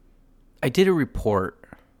I did a report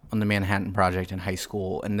on the Manhattan Project in high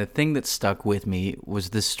school, and the thing that stuck with me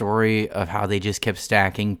was the story of how they just kept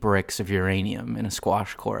stacking bricks of uranium in a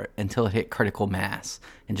squash court until it hit critical mass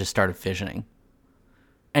and just started fissioning.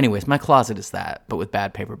 Anyways, my closet is that, but with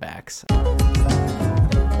bad paperbacks.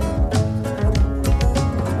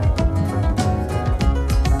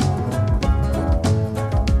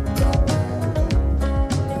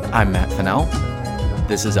 I'm Matt Fennell.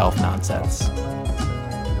 This is Elf Nonsense.